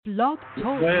Blog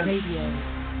Talk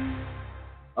Radio.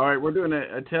 All right, we're doing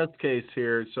a test case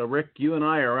here. So, Rick, you and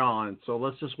I are on. So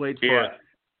let's just wait for. Yeah,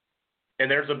 and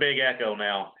there's a big echo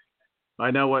now.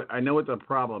 I know what the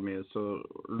problem is. So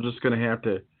we're just going to have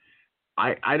to.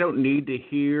 I don't need to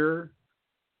hear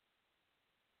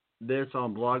this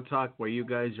on Blog Talk where you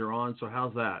guys are on. So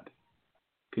how's that?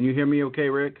 Can you hear me okay,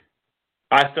 Rick?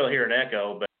 I still hear an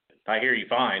echo, but I hear you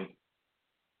fine.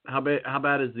 How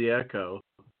bad is the echo?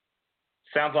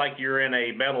 Sounds like you're in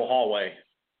a metal hallway.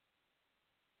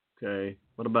 Okay.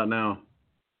 What about now?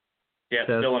 Yeah,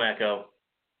 still an echo.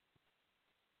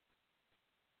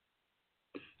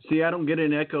 See, I don't get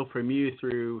an echo from you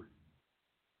through.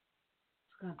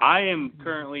 I am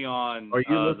currently on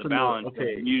the balance.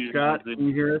 Okay, Scott, can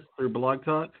you hear us through Blog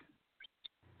Talk?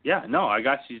 Yeah, no, I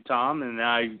got you, Tom, and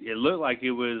it looked like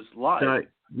it was live. Scott,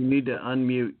 you need to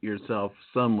unmute yourself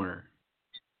somewhere.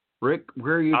 Rick,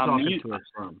 where are you talking to us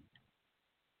from?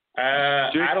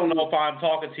 I don't know if I'm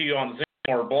talking to you on Zoom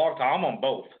or Blog Talk. I'm on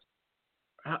both.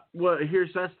 Well,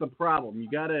 that's the problem.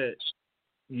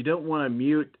 You don't want to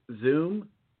mute Zoom.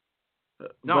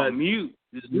 No, mute.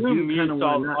 Zoom mutes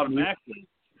automatically.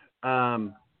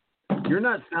 You're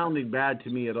not sounding bad to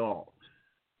me at all.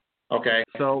 Okay.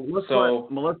 So let's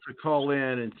let Melissa call in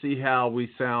and see how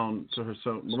we sound to her.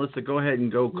 So Melissa, go ahead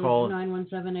and go call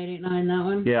 917-889. That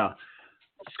one. Yeah.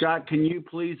 Scott, can you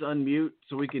please unmute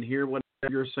so we can hear what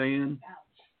you're saying?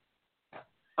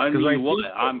 Unmute what?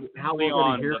 I'm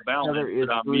on the balance,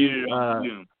 but I'm muted on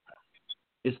Zoom.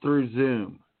 It's through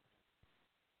Zoom.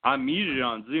 I'm muted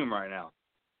on Zoom right now.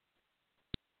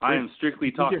 I am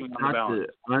strictly talking on the balance.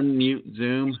 Unmute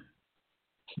Zoom.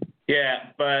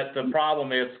 Yeah, but the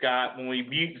problem is, Scott, when we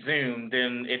mute Zoom,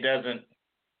 then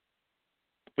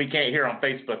we can't hear on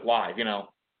Facebook Live, you know.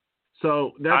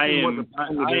 So that's I am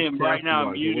right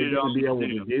now muted on Zoom. Be able Zoom.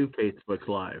 to do Facebook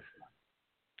Live.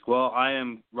 Well, I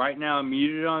am right now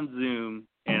muted on Zoom,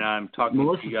 and I'm talking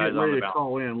to you guys on the balance.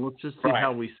 Call in. Let's just see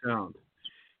how we sound.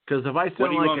 Because if I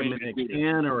sound like I'm in a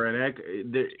can or an echo,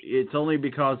 it's only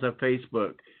because of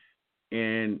Facebook.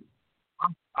 And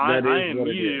I am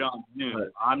muted on Zoom.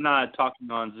 But I'm not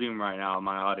talking on Zoom right now on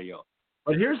my audio.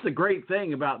 But here's the great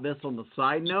thing about this on the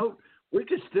side note. We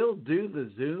could still do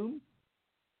the Zoom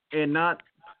and not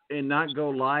go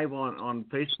live on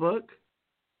Facebook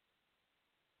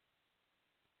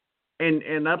and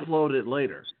upload it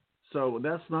later. So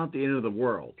that's not the end of the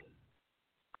world.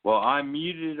 Well, I'm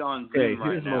muted on Zoom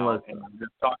right now, and I'm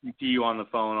just talking to you on the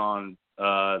phone on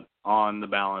the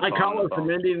balance. Hi, caller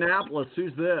from Indianapolis.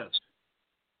 Who's this?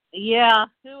 Yeah,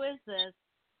 who is this?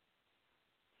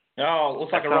 Oh,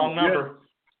 looks like a wrong number.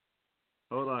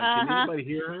 Hold on. Can anybody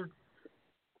hear her?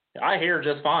 I hear her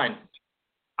just fine.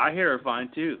 I hear her fine,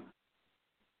 too.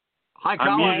 Hi, I'm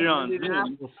caller muted on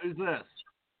Indianapolis. Who's this?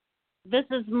 This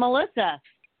is Melissa.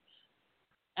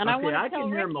 And okay, I want to tell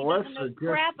can hear Rick Melissa he doesn't know just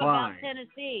crap fine. about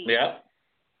Tennessee. Yep.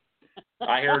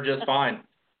 I hear her just fine.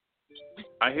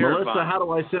 I hear Melissa, her fine. how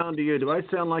do I sound to you? Do I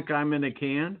sound like I'm in a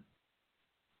can?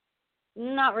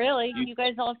 Not really. You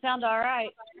guys all sound all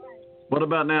right. What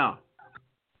about now?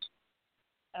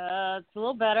 It's a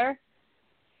little better.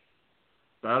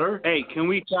 Better? Hey, can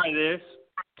we try this?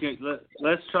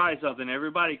 Let's try something.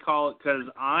 Everybody call it, because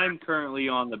I'm currently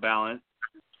on the balance,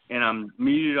 and I'm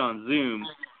muted on Zoom.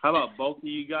 How about both of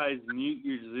you guys mute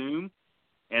your Zoom,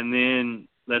 and then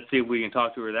let's see if we can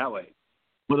talk to her that way.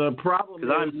 But the problem is,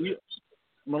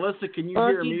 Melissa, can you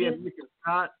hear me and Rick and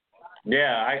Scott?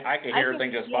 Yeah, I can hear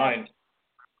everything just fine.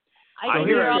 I can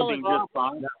hear everything just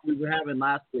fine. That we were having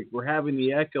last week. We're having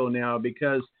the echo now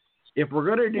because if we're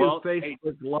going to do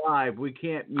Facebook Live, we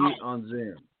can't mute on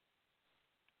Zoom.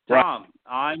 Tom,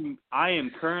 I am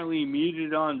currently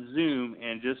muted on Zoom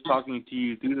and just talking to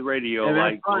you through the radio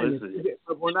like Melissa.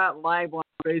 But we're not live on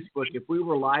Facebook. If we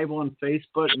were live on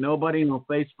Facebook, nobody on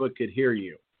Facebook could hear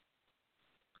you.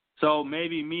 So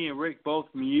maybe me and Rick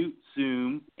both mute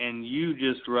Zoom and you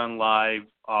just run live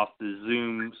off the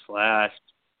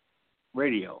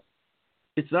Zoom/radio.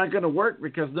 It's not going to work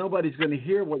because nobody's going to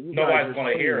hear what you guys are saying. Nobody's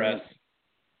going to hear us.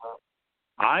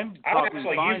 I'm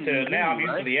actually used to it now. I'm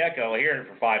used to the echo. I hear it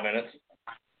for 5 minutes.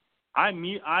 I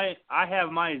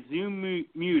have my Zoom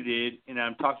muted, and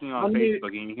I'm talking on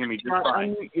Facebook, and you hear me just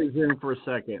fine. Unmute your Zoom for a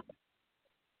second.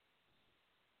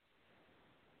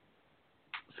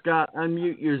 Scott,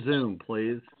 unmute your Zoom,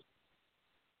 please.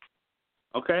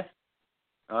 Okay.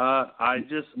 I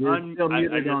just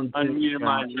unmuted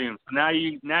my Zoom. So now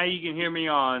you can hear me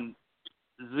on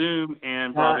Zoom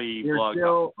and probably Blog Talk.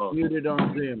 You're still muted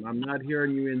on Zoom. I'm not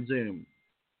hearing you in Zoom.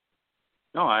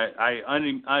 No, I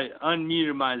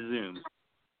unmuted my Zoom.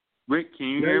 Rick, can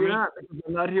you hear me? Not,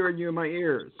 I'm not hearing you in my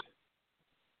ears.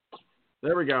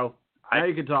 There we go. Now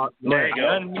you can talk. There you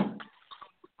go.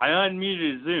 I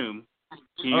unmuted Zoom.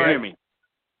 Can you All hear right. me?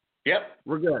 Yep.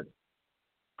 We're good.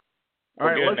 All We're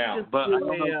right, good let's now. just But do I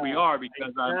don't know if we are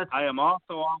because I am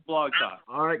also on Blog Talk.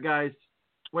 All right, guys.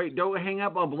 Wait, don't hang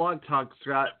up on Blog Talk,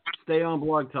 Scott. Stay on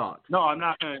Blog Talk. No, I'm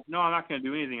not gonna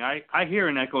do anything. I hear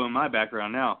an echo in my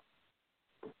background now.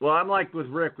 Well, I'm like with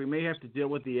Rick. We may have to deal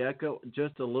with the echo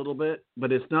just a little bit,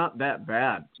 but it's not that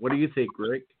bad. What do you think,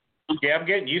 Rick? Yeah, I'm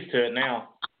getting used to it now.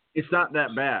 It's not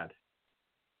that bad.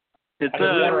 It's I just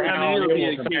wonder how it'll it be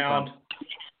will a sound.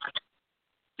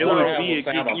 It Wonder would how be a it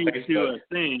will sound on get used to Facebook.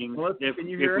 a thing Well, if can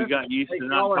you hear we us? got used Hey, to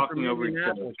not caller talking from over each other.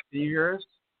 Indianapolis, can you hear us?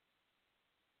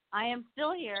 I am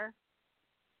still here.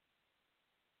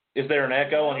 Is there an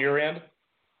echo on your end?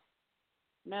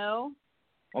 No.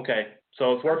 Okay,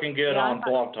 so it's working good Yeah, on I'm not-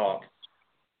 Blog Talk.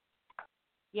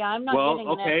 Yeah, I'm not Well,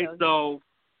 getting an okay, echo.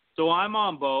 so I'm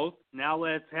on both. Now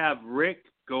let's have Rick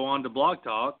go on to Blog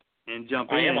Talk and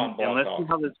jump I in, am on Blog and let's Talk. see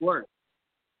how this works.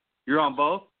 You're on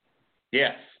both?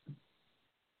 Yes.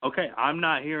 Okay, I'm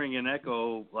not hearing an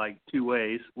echo like two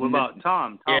ways. What No. about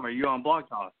Tom? Tom, are you on Blog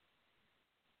Talk?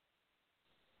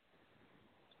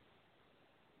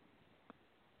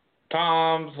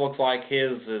 Tom's looks like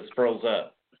his is froze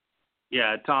up.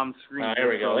 Yeah, Tom's screen. There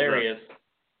we go. froze There up. he is.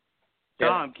 Yep.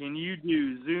 Tom, can you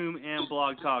do Zoom and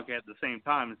Blog Talk at the same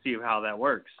time and see how that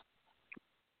works?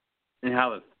 And how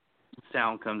the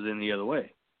sound comes in the other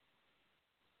way.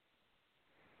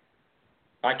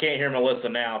 I can't hear Melissa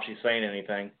now if she's saying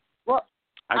anything. Well,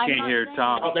 I I'm can't not hear saying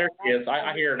Tom. Oh, there she is.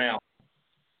 I hear her now.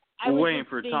 I We're was waiting just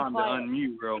for being Tom quiet. to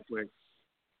unmute real quick.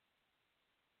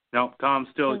 No, Tom's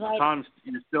still 'Cause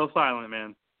you're still silent,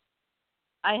 man.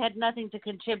 I had nothing to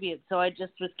contribute, so I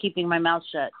just was keeping my mouth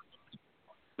shut.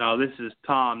 No, this is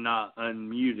Tom not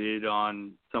unmuted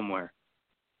on somewhere.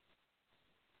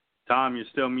 Tom, you're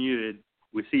still muted.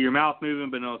 We see your mouth moving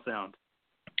but no sound.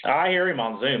 I hear him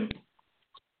on Zoom.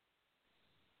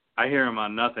 I hear him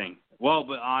on nothing. Well,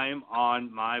 but I'm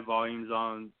on my volumes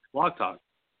on Blog Talk.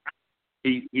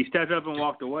 He stepped up and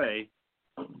walked away.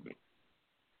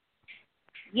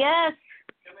 Yes.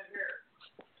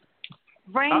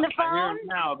 Bring the I hear phone. him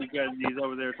now because he's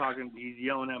over there talking. He's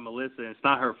yelling at Melissa. And it's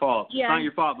not her fault. Yeah. It's not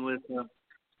your fault, Melissa.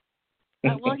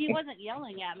 Well, he wasn't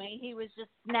yelling at me. He was just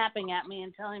snapping at me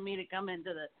and telling me to come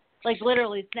into the, like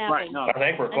literally snapping. Right, no. I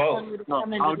think we're And telling close. me to No,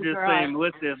 come into I'm the just garage. saying,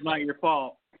 Melissa, it's not your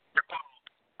fault.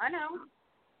 I know.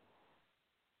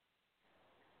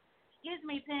 Excuse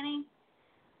me, Penny.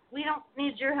 We don't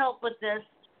need your help with this.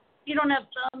 You don't have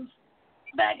thumbs.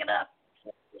 Back it up.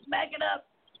 Back it up.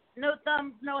 No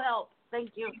thumbs, no help.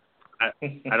 Thank you.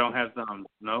 I don't have thumbs.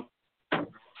 Nope.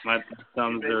 My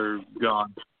thumbs are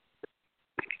gone.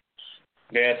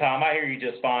 Yeah, Tom, I hear you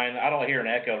just fine. I don't hear an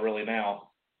echo really now.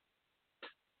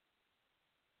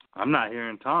 I'm not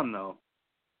hearing Tom, though.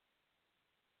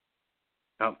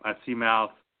 Nope, I see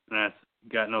mouth, and I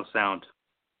got no sound.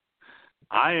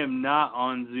 I am not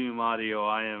on Zoom audio.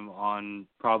 I am on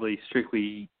probably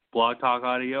strictly Blog Talk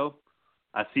audio.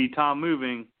 I see Tom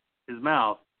moving his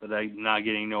mouth, but I'm not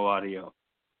getting no audio.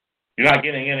 You're not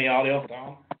getting any audio from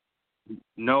Tom?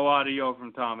 No audio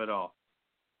from Tom at all.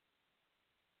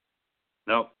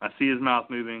 Nope, I see his mouth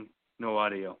moving, no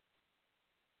audio.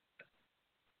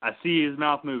 I see his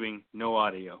mouth moving, no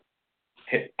audio.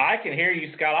 I can hear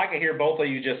you, Scott. I can hear both of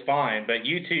you just fine, but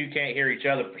you two can't hear each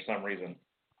other for some reason.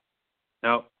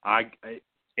 No, Yeah, Like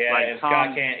and Tom-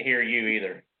 Scott can't hear you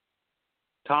either.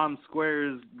 Tom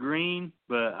Square is green,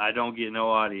 but I don't get no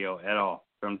audio at all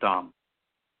from Tom.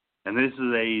 And this is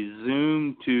a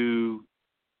Zoom to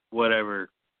whatever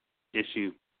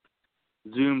issue.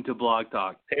 Zoom to Blog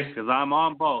Talk. Because I'm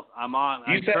on both. You I'm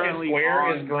said his currently square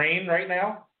on, is green right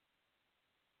now?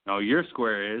 No, your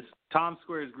square is. Tom's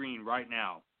square is green right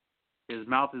now. His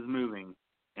mouth is moving,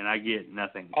 and I get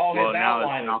nothing. Oh, his now it's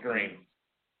outline is not- green.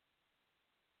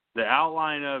 The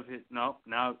outline of his, no,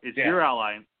 now it's Yeah. your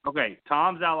outline. Okay,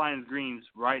 Tom's outline is green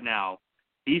right now.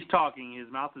 He's talking, his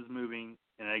mouth is moving,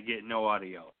 and I get no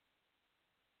audio.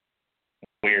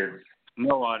 Weird.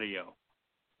 No audio.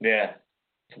 Yeah,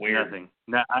 it's weird. Nothing.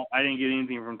 No, I didn't get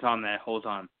anything from Tom that whole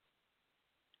time.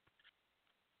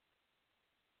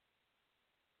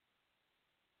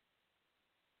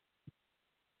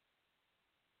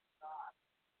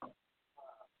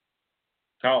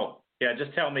 Oh, yeah,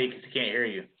 just tell me because he can't hear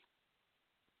you.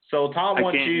 So Tom I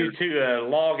wants can't you to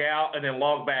log out and then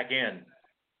log back in.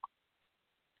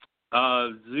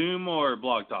 Zoom or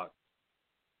Blog Talk?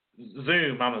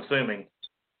 Zoom, I'm assuming.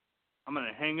 I'm going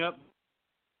to hang up.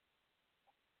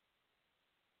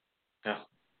 Yeah.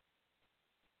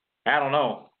 I don't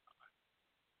know.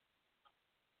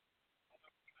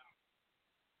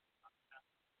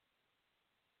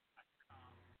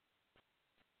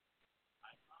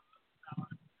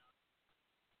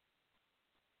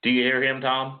 Do you hear him,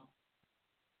 Tom?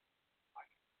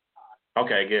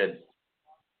 Okay, good.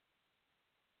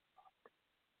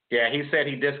 Yeah, he said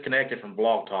he disconnected from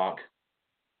Blog Talk.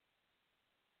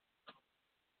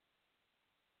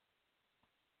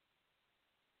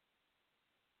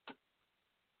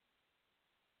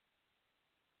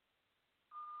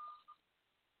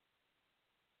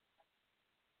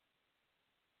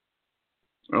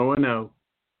 Oh, no.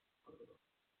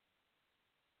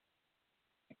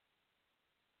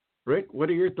 Rick, what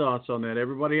are your thoughts on that?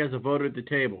 Everybody has a vote at the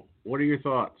table. What are your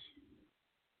thoughts?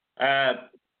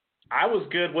 I was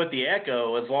good with the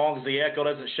echo as long as the echo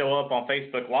doesn't show up on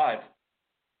Facebook Live.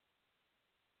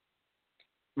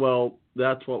 Well,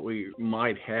 that's what we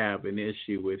might have an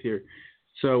issue with here.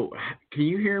 So, can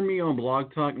you hear me on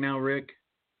Blog Talk now, Rick?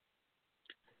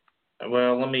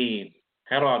 Well,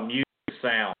 how do I mute the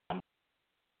sound?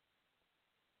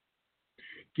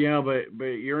 Yeah, but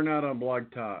you're not on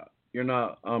Blog Talk. You're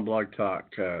not on Blog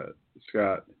Talk,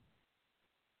 Scott.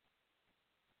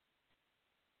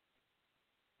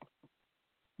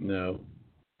 No.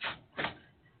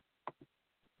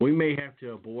 We may have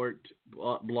to abort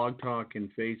Blog Talk and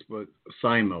Facebook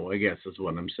Simo, I guess is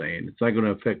what I'm saying. It's not going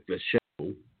to affect the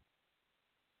show.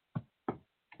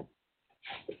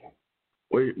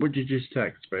 What'd you just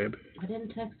text, babe? I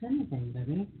didn't text anything,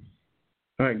 baby.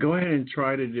 All right, go ahead and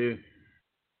try to do.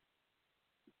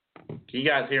 Can you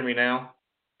guys hear me now?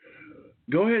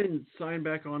 Go ahead and sign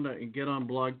back on and get on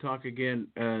Blog Talk again.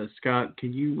 Scott,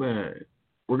 can you,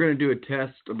 we're going to do a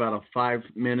test, about a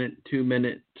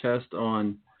 2-minute test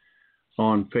on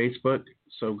Facebook.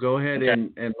 So go ahead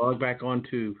and log back on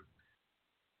to,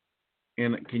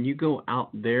 and can you go out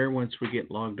there once we get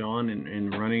logged on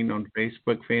and running on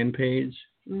Facebook fan page?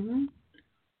 Mm-hmm.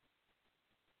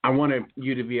 I want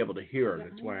you to be able to hear it.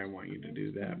 That's why I want you to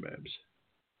do that, Babs.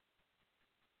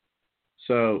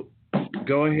 So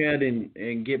go ahead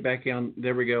and get back on.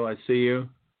 There we go. I see you.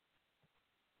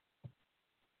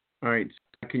 All right.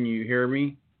 Can you hear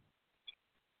me?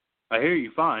 I hear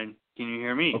you fine. Can you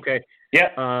hear me? Okay.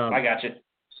 Yep, I got you.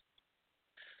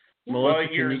 Melissa, Well,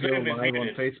 can your you go Zoom is live on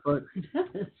muted. Facebook?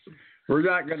 We're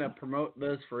not going to promote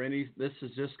this for any. This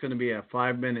is just going to be a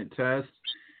 5-minute test,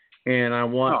 and I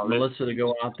want Melissa to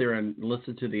go out there and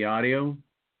listen to the audio.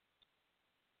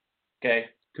 Okay.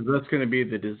 Because that's going to be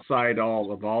the decide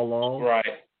all of all. Right.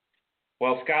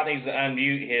 Well, Scott needs to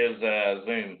unmute his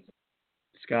Zoom.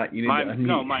 Scott, you need to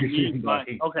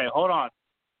unmute. Okay, hold on.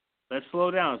 Let's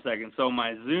slow down a second. So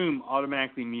my Zoom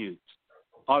automatically mutes.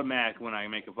 Automatic when I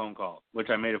make a phone call, which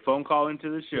I made a phone call into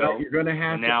the show. Well, you're going to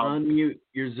have to unmute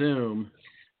your Zoom.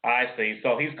 I see.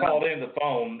 So he's called in the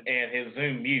phone and his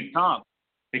Zoom mutes. Tom.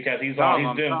 Because he's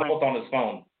doing both on his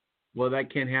phone. Well,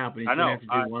 that can't happen. He's going to have to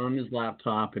do one on his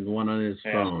laptop and one on his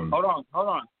phone. Hold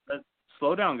on. Let's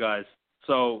slow down, guys.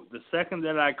 So the second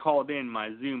that I called in, my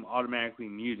Zoom automatically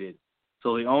muted.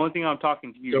 So the only thing I'm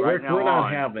talking to you right now we're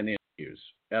not having issues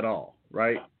at all,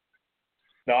 right?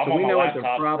 No, I'm on my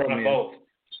laptop. The problem is, both.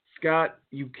 Scott,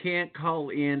 you can't call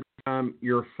in from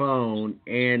your phone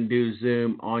and do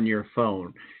Zoom on your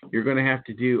phone. You're going to have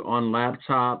to do on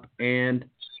laptop, and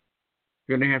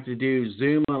you're going to have to do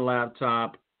Zoom on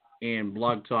laptop and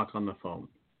Blog Talk on the phone.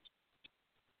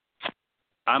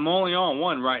 I'm only on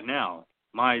one right now.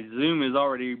 My Zoom is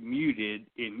already muted.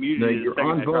 It muted. No, you're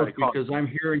on both because I'm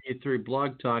hearing you through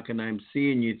Blog Talk and I'm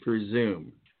seeing you through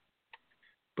Zoom.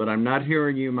 But I'm not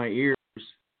hearing you in my ears.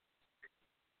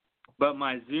 But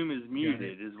my Zoom is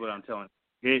muted, is what I'm telling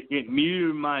you. It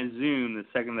muted my Zoom the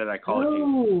second that I called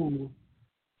you.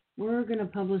 We're going to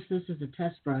publish this as a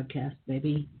test broadcast,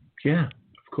 baby. Yeah,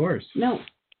 of course. No.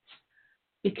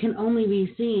 It can only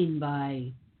be seen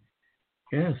by...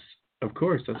 Yes, of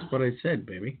course. That's what I said,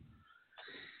 baby.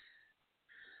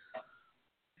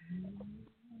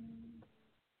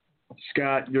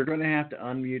 Scott, you're going to have to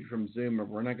unmute from Zoom or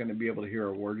we're not going to be able to hear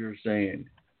a word you're saying.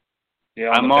 Yeah,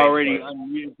 I'm already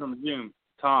unmuted from Zoom.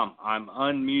 Tom, I'm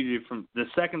unmuted from the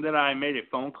second that I made a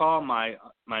phone call, my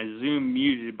Zoom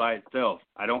muted by itself.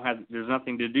 There's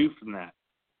nothing to do from that.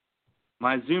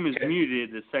 My Zoom is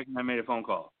muted the second I made a phone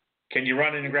call. Can you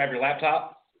run in and grab your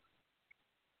laptop?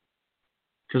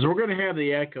 Because we're going to have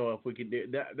the echo if we could do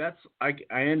that.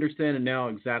 I understand it now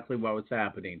exactly what was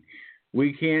happening.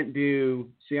 We can't do.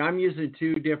 See, I'm using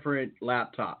 2 different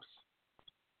laptops.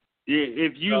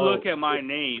 If you look at my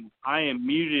name, I am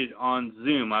muted on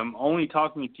Zoom. I'm only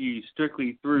talking to you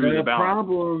strictly through the balance. The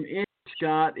problem is,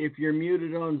 Scott, if you're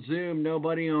muted on Zoom,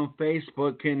 nobody on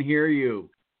Facebook can hear you.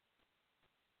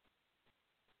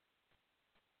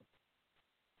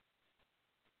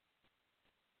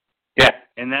 Yeah,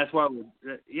 And that's why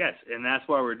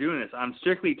we're doing this. I'm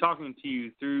strictly talking to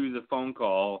you through the phone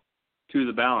call to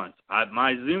the balance.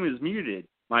 My Zoom is muted.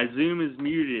 I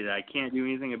can't do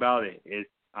anything about it.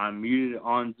 I'm muted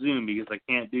on Zoom because I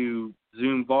can't do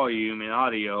Zoom volume and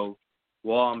audio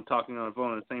while I'm talking on the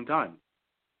phone at the same time.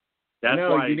 That's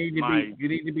why you need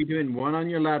to be doing one on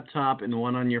your laptop and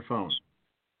one on your phone.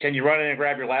 Can you run in and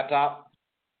grab your laptop?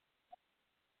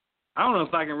 I don't know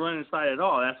if I can run inside at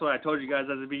all. That's what I told you guys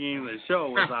at the beginning of the show.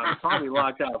 Was I was probably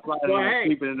locked out,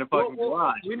 sleeping in the fucking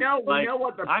garage. We know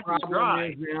what the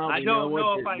problem is now. I don't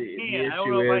know if I can. I don't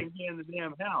know if I can get in the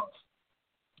damn house.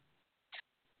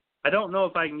 I don't know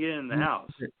if I can get in the house.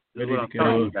 That's what I'm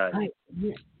telling you guys.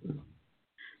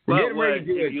 But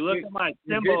if you look at my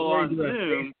symbol on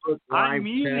Zoom, I'm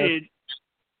muted.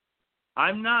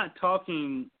 I'm not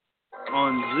talking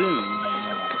on Zoom right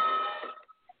now.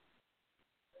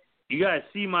 You guys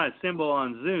see my symbol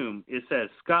on Zoom. It says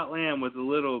Scott Lamb with a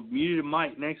little muted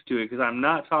mic next to it because I'm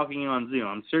not talking on Zoom.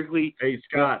 I'm strictly. Hey,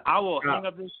 Scott. I will hang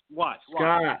up this. Watch.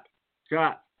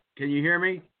 Scott, can you hear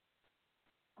me?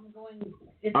 I'm going.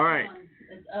 It's all right. On.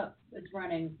 It's up. It's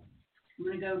running. I'm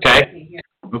going to go Okay. here.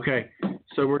 Okay.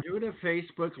 So we're doing a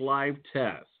Facebook Live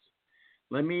test.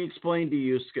 Let me explain to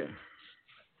you, Scott.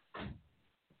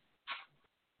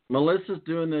 Melissa's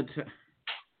doing the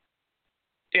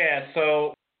Yeah,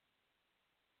 so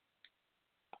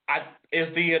is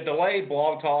the delay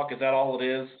Blog Talk, is that all it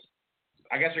is?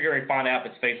 I guess you're going to find out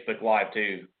if it's Facebook Live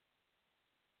too.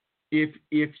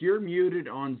 If you're muted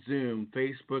on Zoom,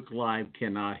 Facebook Live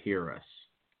cannot hear us.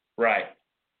 Right.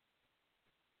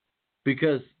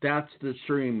 Because that's the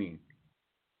streaming.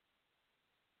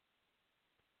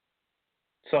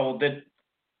 So did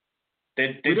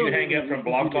you hang up from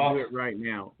Blog Talk? Do it right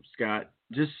now, Scott.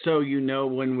 Just so you know,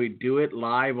 when we do it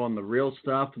live on the real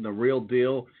stuff and the real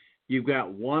deal, you've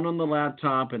got one on the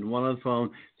laptop and one on the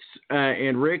phone.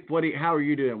 And Rick, how are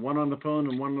you doing? One on the phone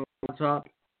and one on the laptop?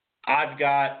 I've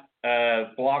got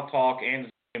Blog Talk and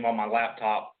Zoom on my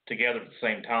laptop together at the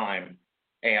same time,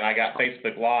 and I got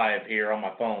Facebook Live here on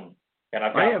my phone, and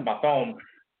I've got my phone,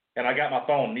 and I got my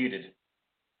phone muted,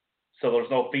 so there's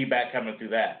no feedback coming through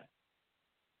that.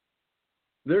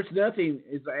 There's nothing,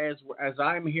 as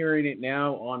I'm hearing it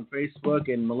now on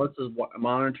Facebook and Melissa's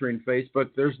monitoring Facebook,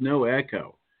 there's no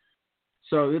echo.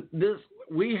 So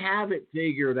we have it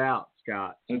figured out,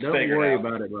 Scott. Don't worry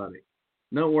about it, buddy.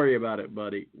 Don't worry about it,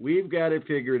 buddy. We've got it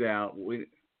figured out. We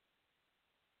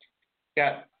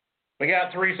got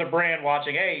Teresa Brand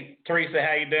watching. Hey, Teresa,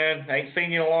 how you doing? Ain't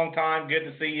seen you in a long time. Good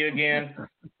to see you again.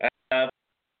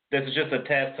 This is just a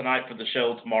test tonight for the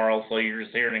show tomorrow, so you're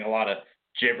just hearing a lot of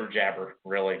jibber jabber,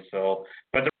 really. So,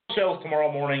 but the show's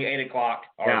tomorrow morning, 8:00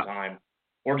 our time.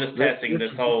 We're just testing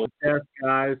this whole test,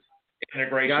 guys.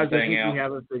 Integration thing out. We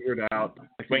have it figured out.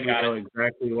 I think we know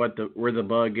exactly where the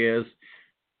bug is.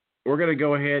 We're going to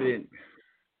go ahead and.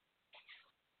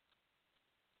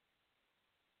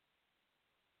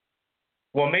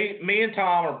 Well, me and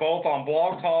Tom are both on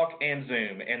Blog Talk and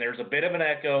Zoom, and there's a bit of an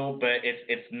echo, but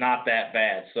it's not that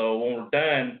bad. So when we're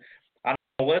done, I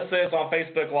know Melissa is on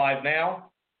Facebook Live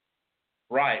now,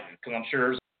 right? Because I'm sure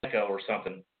there's an echo or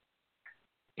something.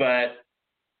 But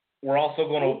we're also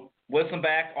going to listen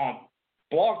back on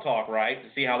Blog Talk, right, to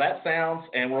see how that sounds,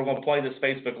 and we're going to play this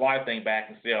Facebook Live thing back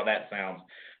and see how that sounds.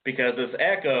 Because this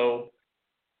echo,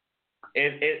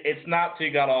 it's not too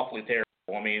god-awfully terrible.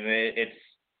 I mean,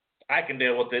 I can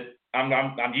deal with it.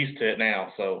 I'm used to it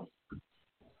now, so.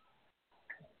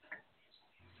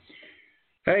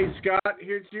 Hey, Scott,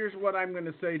 here's what I'm going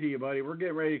to say to you, buddy. We're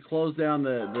getting ready to close down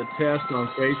the test on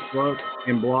Facebook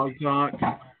and Blog Talk.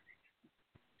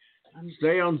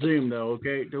 Stay on Zoom, though,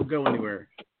 okay? Don't go anywhere.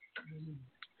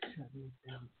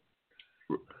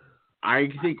 I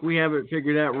think we have it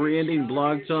figured out. We're ending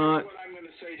Blog Talk. What I'm going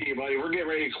to say to you, buddy. We're getting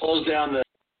ready to close down the.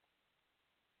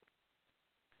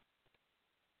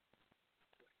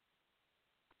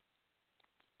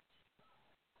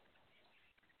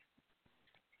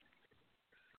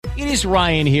 It is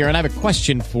Ryan here, and I have a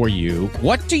question for you.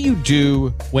 What do you do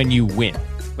when you win?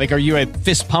 Like, are you a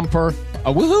fist pumper,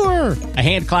 a woohooer, a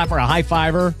hand clapper, a high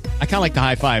fiver? I kind of like the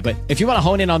high five, but if you want to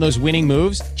hone in on those winning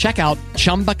moves, check out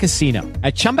Chumba Casino.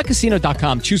 At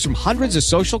ChumbaCasino.com, choose from hundreds of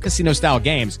social casino-style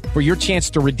games for your chance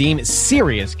to redeem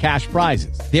serious cash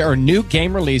prizes. There are new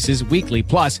game releases weekly,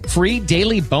 plus free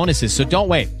daily bonuses. So don't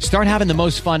wait. Start having the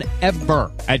most fun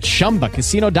ever at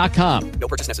ChumbaCasino.com. No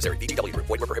purchase necessary. VGW Group.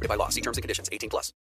 Void where prohibited by law. See terms and conditions. 18+.